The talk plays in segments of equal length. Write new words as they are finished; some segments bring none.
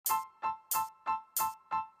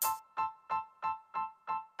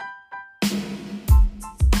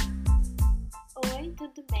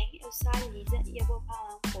eu sou a Lisa e eu vou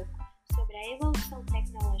falar um pouco sobre a evolução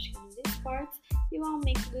tecnológica nos esportes e o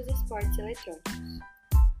aumento dos esportes eletrônicos.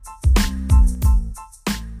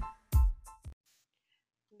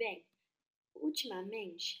 Bem,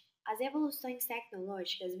 ultimamente, as evoluções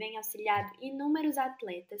tecnológicas vêm auxiliando inúmeros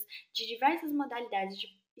atletas de diversas modalidades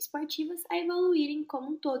esportivas a evoluírem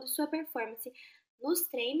como um todo sua performance nos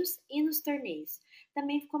treinos e nos torneios.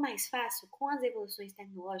 Também ficou mais fácil, com as evoluções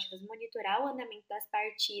tecnológicas, monitorar o andamento das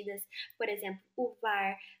partidas, por exemplo, o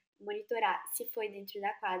VAR, monitorar se foi dentro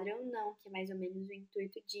da quadra ou não, que é mais ou menos o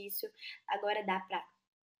intuito disso. Agora dá para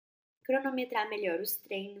cronometrar melhor os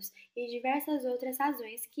treinos e diversas outras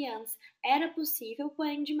razões que antes era possível,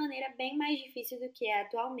 porém de maneira bem mais difícil do que é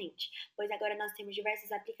atualmente, pois agora nós temos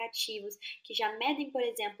diversos aplicativos que já medem, por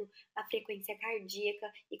exemplo, a frequência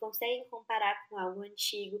cardíaca e conseguem comparar com algo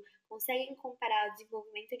antigo, conseguem comparar o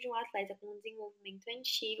desenvolvimento de um atleta com o desenvolvimento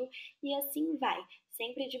antigo e assim vai,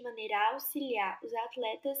 sempre de maneira a auxiliar os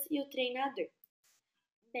atletas e o treinador.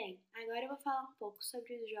 Bem, agora eu vou falar um pouco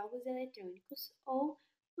sobre os jogos eletrônicos ou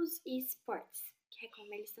os esportes, que é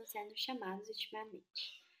como eles estão sendo chamados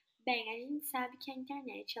ultimamente. Bem, a gente sabe que a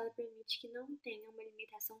internet ela permite que não tenha uma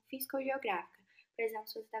limitação física ou geográfica. Por exemplo,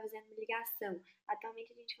 se você está fazendo uma ligação,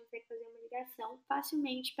 atualmente a gente consegue fazer uma ligação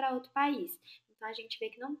facilmente para outro país. Então a gente vê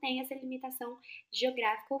que não tem essa limitação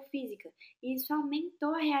geográfica ou física. E isso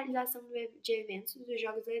aumentou a realização de eventos dos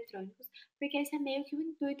jogos eletrônicos, porque esse é meio que o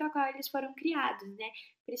intuito ao qual eles foram criados, né?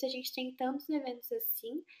 Por isso a gente tem tantos eventos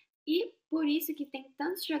assim. E por isso que tem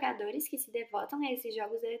tantos jogadores que se devotam a esses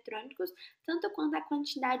jogos eletrônicos, tanto quanto a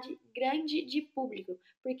quantidade grande de público,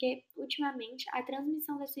 porque ultimamente a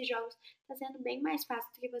transmissão desses jogos está sendo bem mais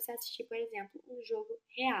fácil do que você assistir, por exemplo, um jogo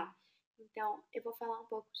real. Então, eu vou falar um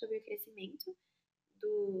pouco sobre o crescimento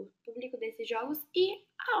do público desses jogos e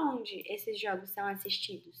aonde esses jogos são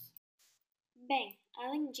assistidos. Bem,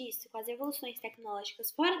 além disso, com as evoluções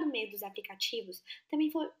tecnológicas fora do meio dos aplicativos,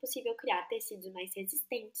 também foi possível criar tecidos mais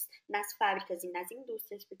resistentes nas fábricas e nas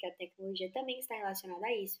indústrias, porque a tecnologia também está relacionada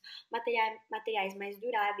a isso, materiais mais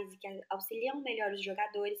duráveis e que auxiliam melhor os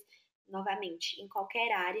jogadores, novamente, em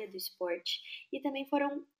qualquer área do esporte. E também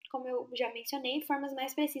foram, como eu já mencionei, formas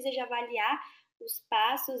mais precisas de avaliar os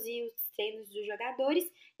passos e os treinos dos jogadores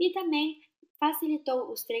e também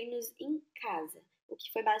facilitou os treinos em casa, o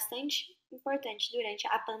que foi bastante importante durante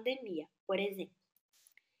a pandemia, por exemplo.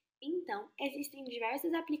 Então, existem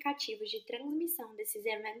diversos aplicativos de transmissão desses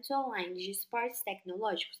eventos online de esportes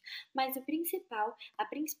tecnológicos, mas a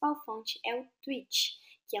principal fonte é o Twitch,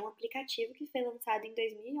 que é um aplicativo que foi lançado em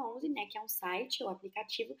 2011, né, que é um site ou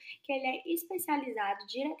aplicativo que ele é especializado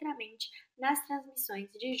diretamente nas transmissões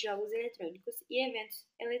de jogos eletrônicos e eventos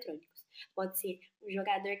eletrônicos. Pode ser um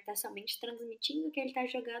jogador que está somente transmitindo o que ele está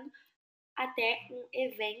jogando, até um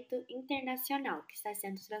evento internacional que está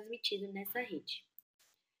sendo transmitido nessa rede.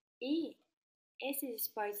 E esses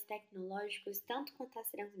esportes tecnológicos, tanto quanto as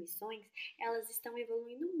transmissões, elas estão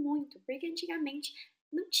evoluindo muito, porque antigamente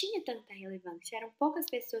não tinha tanta relevância, eram poucas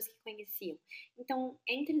pessoas que conheciam. Então,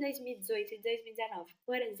 entre 2018 e 2019,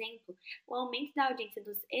 por exemplo, o aumento da audiência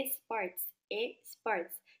dos esportes, que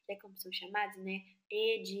é como são chamados, né?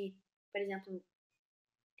 Por exemplo,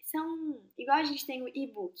 são igual a gente tem o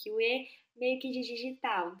e-book, o E meio que de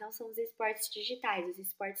digital, então são os esportes digitais, os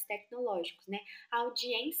esportes tecnológicos, né? A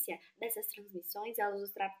audiência dessas transmissões, elas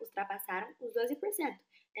ultrapassaram os 12%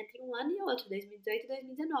 entre um ano e outro, 2018 e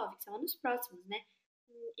 2019, que são anos próximos, né?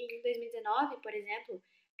 Em 2019, por exemplo,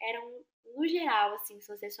 eram, no geral, assim, se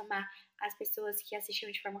você somar as pessoas que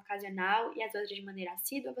assistiam de forma ocasional e as outras de maneira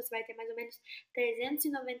assídua, você vai ter mais ou menos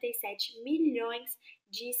 397 milhões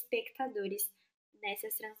de espectadores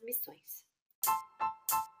nessas transmissões.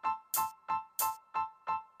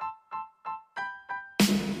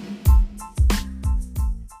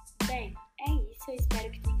 Bem, é isso. Eu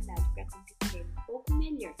espero que tenha dado para compreender um pouco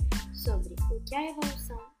melhor sobre o que a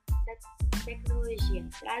evolução da tecnologia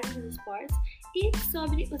traz nos esportes e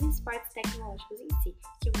sobre os esportes tecnológicos em si,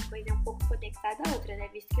 que uma coisa é um pouco conectada à outra, né?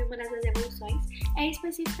 Visto que uma dessas evoluções é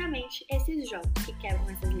especificamente esses jogos que quebram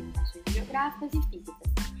essas limitações geográficas e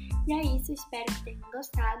físicas. E é isso, espero que tenham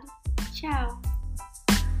gostado. Tchau!